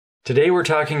Today we're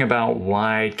talking about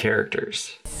wide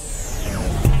characters.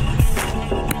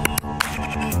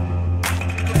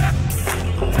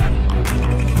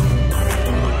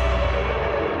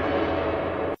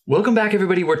 Welcome back,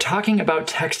 everybody. We're talking about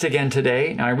text again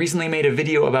today. Now, I recently made a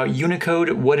video about Unicode,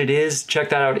 what it is. Check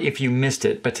that out if you missed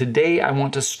it. But today I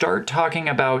want to start talking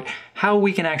about how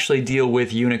we can actually deal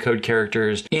with Unicode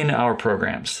characters in our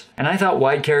programs. And I thought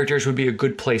wide characters would be a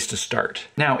good place to start.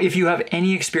 Now, if you have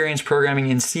any experience programming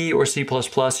in C or C++,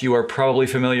 you are probably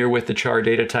familiar with the char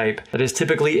data type. That is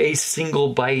typically a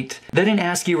single byte that in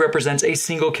ASCII represents a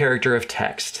single character of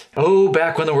text. Oh,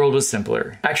 back when the world was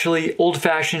simpler. Actually,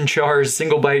 old-fashioned chars,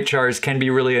 single byte chars can be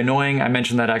really annoying. I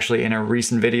mentioned that actually in a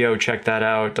recent video. Check that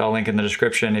out. I'll link in the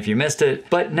description if you missed it.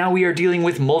 But now we are dealing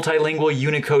with multilingual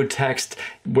Unicode text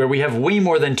where we have way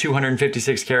more than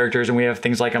 256 characters and we have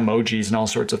things like emojis and all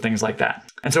sorts of things like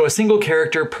that. And so a single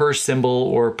character per symbol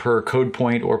or per code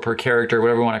point or per character,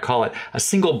 whatever you want to call it, a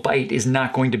single byte is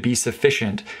not going to be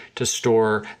sufficient to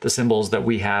store the symbols that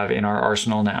we have in our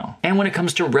arsenal now. And when it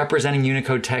comes to representing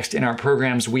Unicode text in our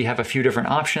programs, we have a few different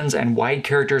options, and wide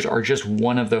characters are just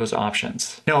one of those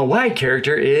options. Now, a wide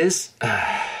character is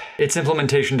its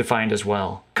implementation defined as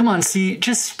well. Come on, C,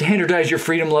 just standardize your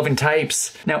freedom-loving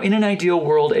types. Now, in an ideal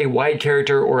world, a wide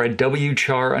character or a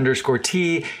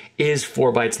wchar_t is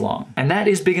 4 bytes long. And that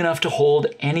is big enough to hold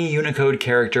any Unicode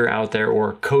character out there,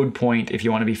 or code point if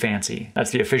you want to be fancy. That's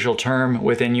the official term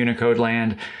within Unicode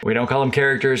land. We don't call them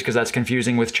characters because that's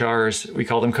confusing with chars. We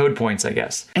call them code points, I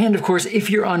guess. And of course,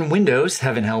 if you're on Windows,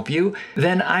 heaven help you,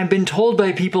 then I've been told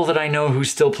by people that I know who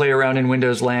still play around in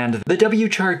Windows land, the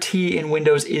wchar_t in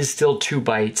Windows is still 2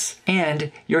 bytes,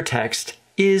 and your text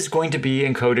is going to be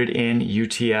encoded in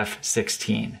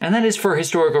UTF-16. And that is for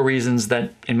historical reasons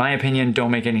that, in my opinion,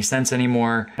 don't make any sense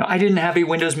anymore. Now, I didn't have a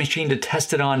Windows machine to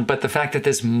test it on, but the fact that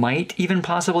this might even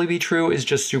possibly be true is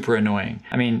just super annoying.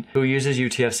 I mean, who uses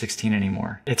UTF-16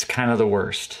 anymore? It's kind of the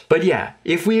worst. But yeah,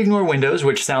 if we ignore Windows,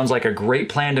 which sounds like a great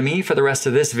plan to me for the rest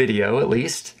of this video at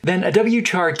least, then a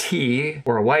wchar_t,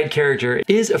 or a wide character,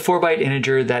 is a 4-byte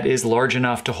integer that is large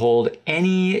enough to hold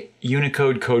any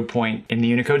Unicode code point in the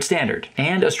Unicode standard.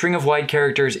 And a string of wide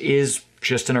characters is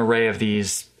just an array of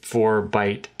these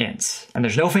 4-byte ints. And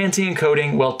there's no fancy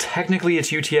encoding. Well, technically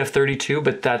it's UTF-32,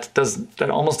 but that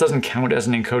almost doesn't count as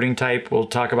an encoding type. We'll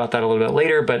talk about that a little bit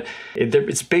later, but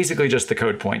it's basically just the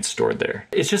code points stored there.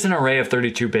 It's just an array of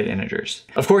 32-bit integers.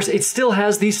 Of course, it still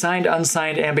has the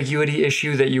signed-unsigned ambiguity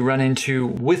issue that you run into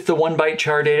with the 1-byte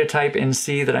char data type in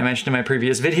C that I mentioned in my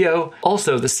previous video.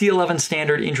 Also, the C11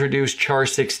 standard introduced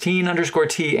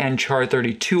char16_t and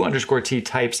char32_t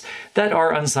types that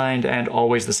are unsigned and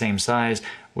always the same size,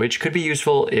 which could be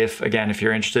useful if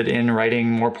you're interested in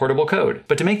writing more portable code.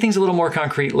 But to make things a little more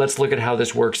concrete, let's look at how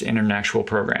this works in an actual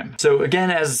program. So again,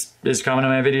 as is common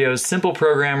in my videos, simple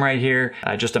program right here,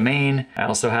 just a main. I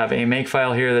also have a make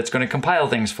file here that's going to compile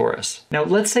things for us. Now,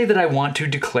 let's say that I want to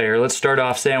declare, let's start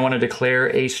off, say I want to declare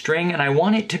a string and I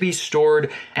want it to be stored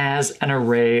as an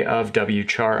array of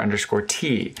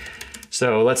wchar_t.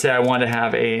 So let's say I want to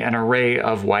have an array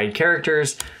of wide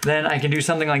characters, then I can do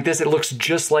something like this. It looks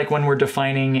just like when we're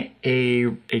defining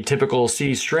a typical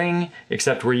C string,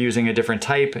 except we're using a different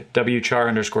type,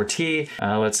 wchar_t.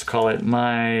 Let's call it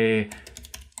my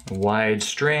wide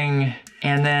string.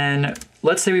 And then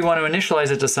let's say we want to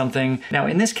initialize it to something. Now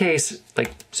in this case,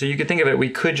 so you could think of it, we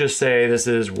could just say this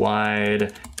is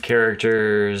wide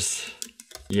characters,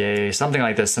 yay, something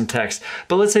like this, some text.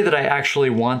 But let's say that I actually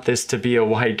want this to be a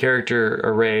wide character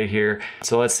array here.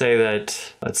 So let's say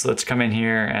that, let's come in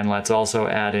here and let's also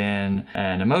add in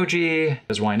an emoji,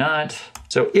 because why not?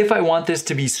 So if I want this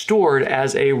to be stored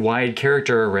as a wide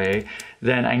character array,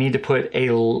 then I need to put a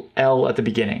L at the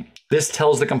beginning. This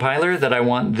tells the compiler that I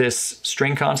want this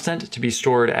string constant to be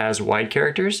stored as wide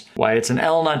characters. Why it's an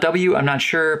L, not W, I'm not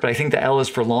sure, but I think the L is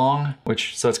for long,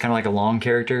 so it's kind of like a long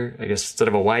character, I guess, instead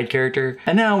of a wide character.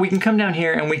 And now we can come down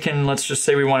here and we can, let's just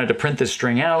say we wanted to print this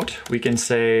string out. We can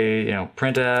say,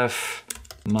 printf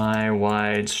my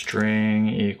wide string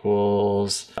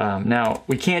equals, now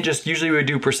we can't just, usually we would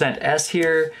do %s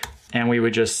here, and we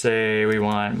would just say we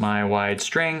want my wide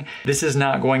string. This is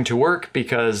not going to work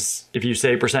because if you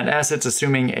say %s, it's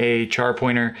assuming a char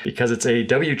pointer. Because it's a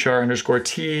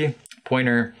wchar_t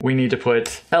pointer, we need to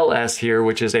put ls here,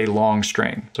 which is a long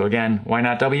string. So again, why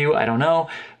not W? I don't know,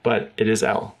 but it is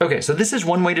L. Okay, so this is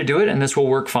one way to do it, and this will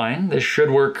work fine. This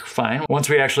should work fine. Once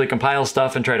we actually compile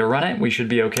stuff and try to run it, we should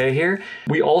be okay here.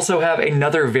 We also have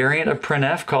another variant of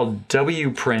printf called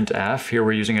wprintf. Here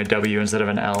we're using a W instead of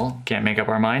an L. Can't make up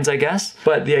our minds, I guess.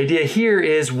 But the idea here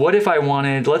is, what if I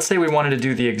wanted, let's say we wanted to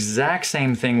do the exact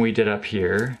same thing we did up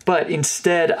here, but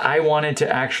instead I wanted to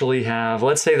actually have,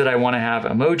 let's say that I want to have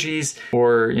emojis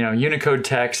or, Unicode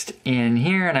text in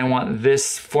here, and I want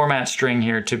this format string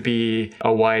here to be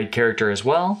a wide character as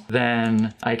well.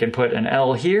 Then I can put an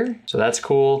L here, so that's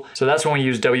cool. So that's when we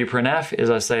use wprintf, is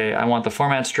I say I want the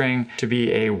format string to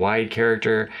be a wide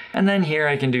character, and then here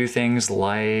I can do things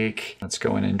like, let's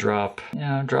go in and drop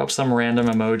some random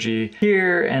emoji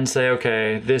here and say,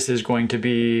 okay, this is going to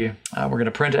be, we're going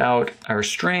to print out our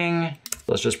string.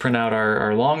 Let's just print out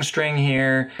our long string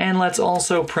here, and let's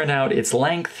also print out its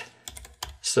length.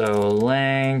 So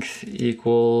length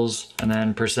equals, and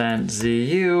then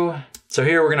 %zu. So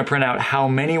here we're going to print out how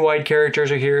many wide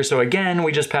characters are here. So again,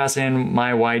 we just pass in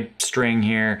my wide string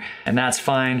here, and that's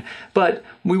fine. But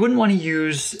we wouldn't want to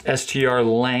use str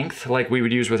length like we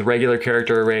would use with regular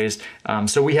character arrays.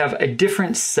 So we have a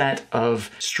different set of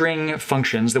string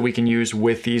functions that we can use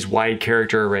with these wide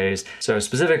character arrays. So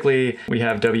specifically, we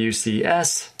have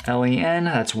wcslen,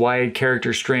 that's wide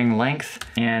character string length,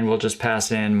 and we'll just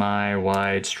pass in my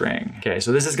wide string. Okay,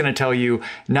 so this is going to tell you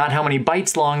not how many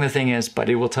bytes long the thing is, but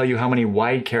it will tell you how many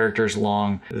wide characters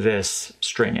long this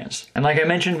string is. And like I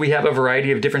mentioned, we have a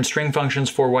variety of different string functions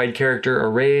for wide character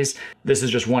arrays. This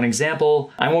is just one example.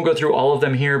 I won't go through all of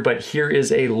them here, but here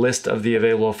is a list of the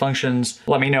available functions.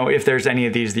 Let me know if there's any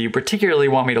of these that you particularly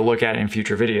want me to look at in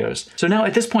future videos. So now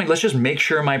at this point, let's just make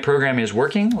sure my program is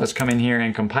working. Let's come in here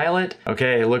and compile it.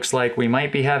 Okay, it looks like we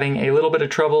might be having a little bit of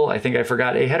trouble. I think I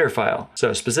forgot a header file.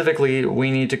 So specifically,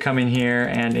 we need to come in here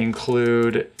and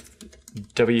include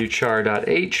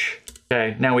wchar.h.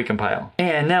 Okay, now we compile.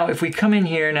 And now if we come in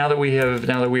here, now that we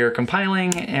are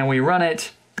compiling and we run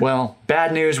it, well,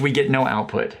 bad news, we get no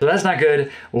output. So that's not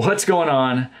good. What's going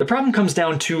on? The problem comes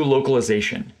down to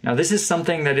localization. Now this is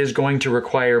something that is going to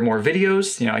require more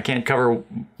videos. I can't cover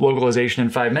localization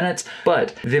in 5 minutes,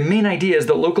 but the main idea is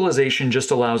that localization just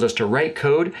allows us to write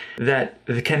code that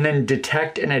can then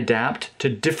detect and adapt to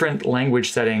different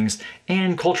language settings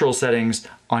and cultural settings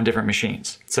on different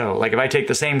machines. So like if I take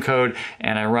the same code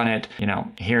and I run it,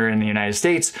 here in the United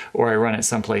States, or I run it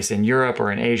someplace in Europe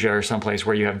or in Asia or someplace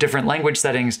where you have different language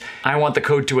settings, I want the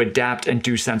code to adapt and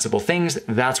do sensible things.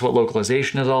 That's what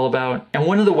localization is all about. And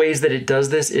one of the ways that it does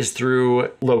this is through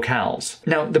locales.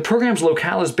 Now, the program's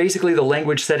locale is basically the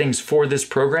language settings for this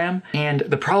program. And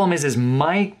the problem is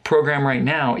my program right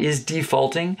now is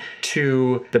defaulting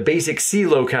to the basic C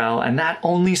locale, and that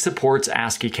only supports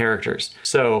ASCII characters.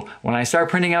 So when I start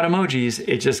printing out emojis,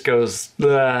 it just goes,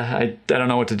 I don't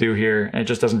know what to do here, and it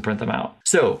just doesn't print them out.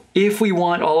 So if we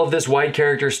want all of this wide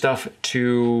character stuff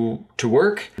to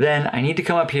work, then I need to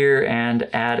come up here and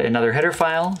add another header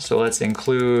file. So let's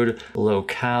include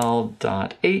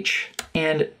locale.h.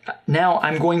 And now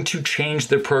I'm going to change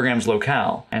the program's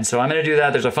locale. And so I'm going to do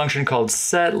that. There's a function called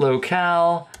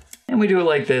setLocale, and we do it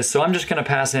like this. So I'm just going to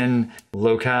pass in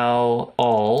locale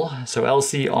all, so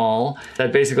lc all.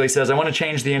 That basically says I want to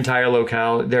change the entire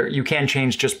locale. There, you can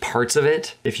change just parts of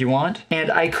it if you want. And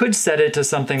I could set it to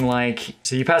something like,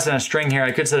 so you pass in a string here,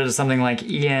 I could set it to something like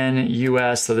en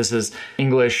US, so this is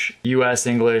English, US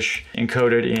English,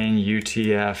 encoded in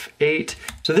UTF-8.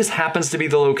 So this happens to be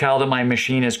the locale that my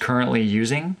machine is currently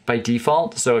using by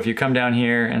default. So if you come down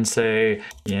here and say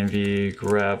env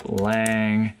grep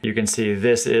lang, you can see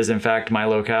this is in fact my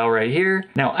locale right here.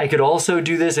 Now I could also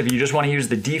do this if you just want to use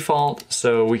the default.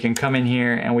 So we can come in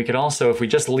here and we could also, if we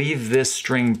just leave this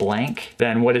string blank,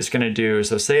 then what it's going to do,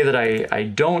 so say that I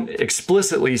don't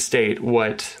explicitly state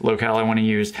what locale I want to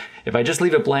use. If I just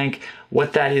leave it blank,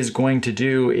 what that is going to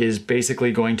do is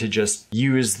basically going to just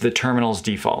use the terminal's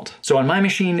default. So on my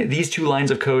machine, these two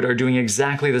lines of code are doing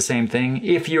exactly the same thing.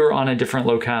 If you're on a different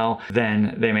locale,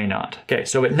 then they may not. Okay,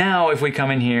 so but now if we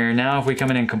come in here, if we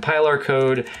come in and compile our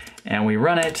code and we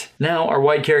run it, now our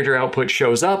wide character output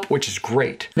shows up, which is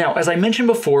great. Now, as I mentioned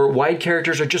before, wide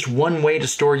characters are just one way to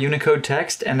store Unicode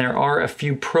text, and there are a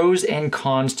few pros and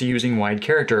cons to using wide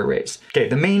character arrays. Okay,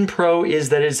 the main pro is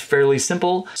that it's fairly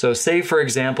simple. So say, for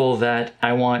example, that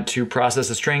I want to process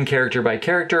a string character by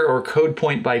character or code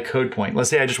point by code point.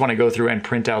 Let's say I just want to go through and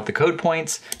print out the code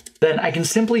points. Then I can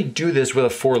simply do this with a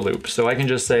for loop. So I can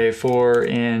just say for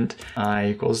int I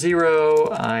equals 0,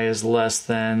 I is less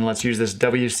than, let's use this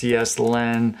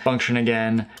wcslen function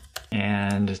again,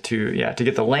 and to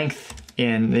get the length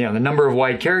in the number of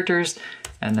wide characters.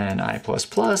 and then I++.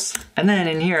 And then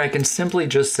in here, I can simply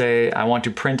just say, I want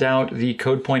to print out the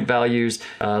code point values.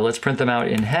 Let's print them out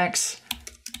in hex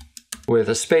with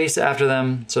a space after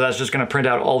them. So that's just gonna print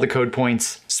out all the code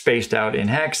points spaced out in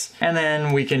hex. And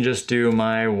then we can just do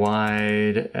my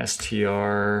wide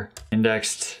str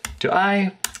indexed to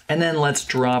I. And then let's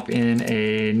drop in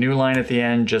a new line at the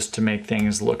end just to make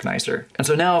things look nicer. And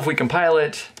so now if we compile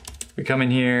it, we come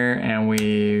in here and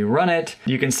we run it,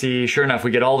 you can see, sure enough,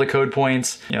 we get all the code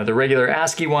points. You know, the regular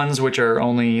ASCII ones, which are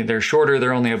they're shorter,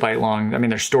 they're only a byte long. I mean,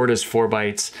 they're stored as 4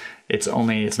 bytes. It's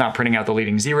not printing out the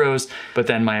leading zeros, but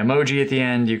then my emoji at the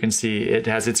end, you can see it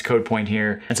has its code point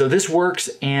here. And so this works.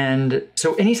 And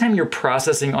so anytime you're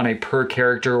processing on a per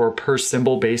character or per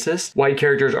symbol basis, wide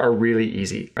characters are really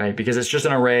easy, right? Because it's just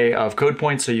an array of code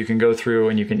points. So you can go through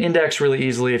and you can index really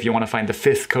easily. If you want to find the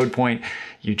 5th code point,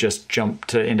 you just jump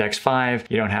to index 5.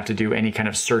 You don't have to do any kind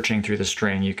of searching through the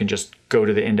string. You can just go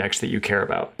to the index that you care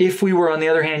about. If we were, on the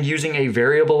other hand, using a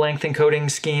variable length encoding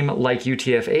scheme like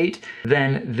UTF-8,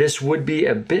 then this would be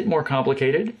a bit more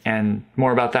complicated, and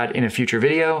more about that in a future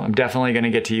video. I'm definitely going to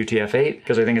get to UTF-8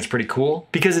 because I think it's pretty cool,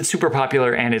 because it's super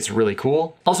popular and it's really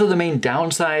cool. Also, the main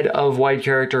downside of wide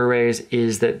character arrays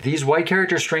is that these wide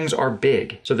character strings are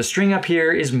big. So the string up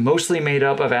here is mostly made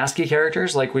up of ASCII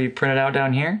characters like we printed out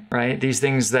down here, right? These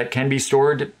things that can be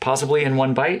stored possibly in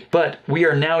 1 byte, but we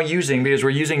are now using, because we're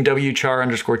using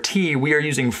wchar_t, we are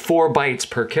using 4 bytes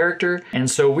per character. And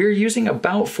so we're using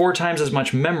about 4 times as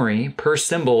much memory per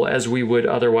symbol as we would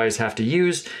otherwise have to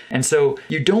use. And so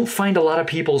you don't find a lot of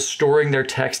people storing their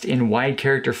text in wide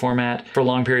character format for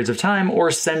long periods of time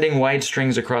or sending wide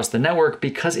strings across the network,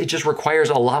 because it just requires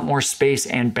a lot more space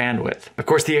and bandwidth. Of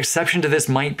course, the exception to this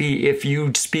might be if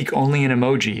you speak only in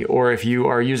emoji, or if you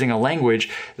are using a language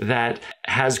that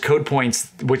has code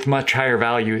points with much higher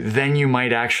value, then you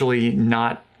might actually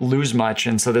not lose much,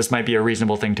 and so this might be a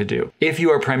reasonable thing to do. If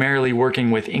you are primarily working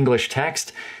with English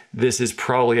text, this is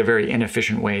probably a very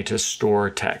inefficient way to store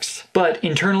text. But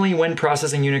internally, when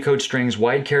processing Unicode strings,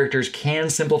 wide characters can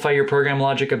simplify your program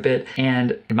logic a bit,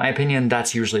 and in my opinion,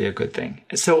 that's usually a good thing.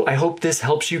 So I hope this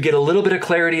helps you get a little bit of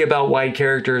clarity about wide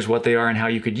characters, what they are, and how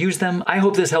you could use them. I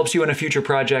hope this helps you in a future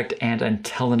project, and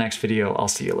until the next video, I'll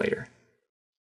see you later.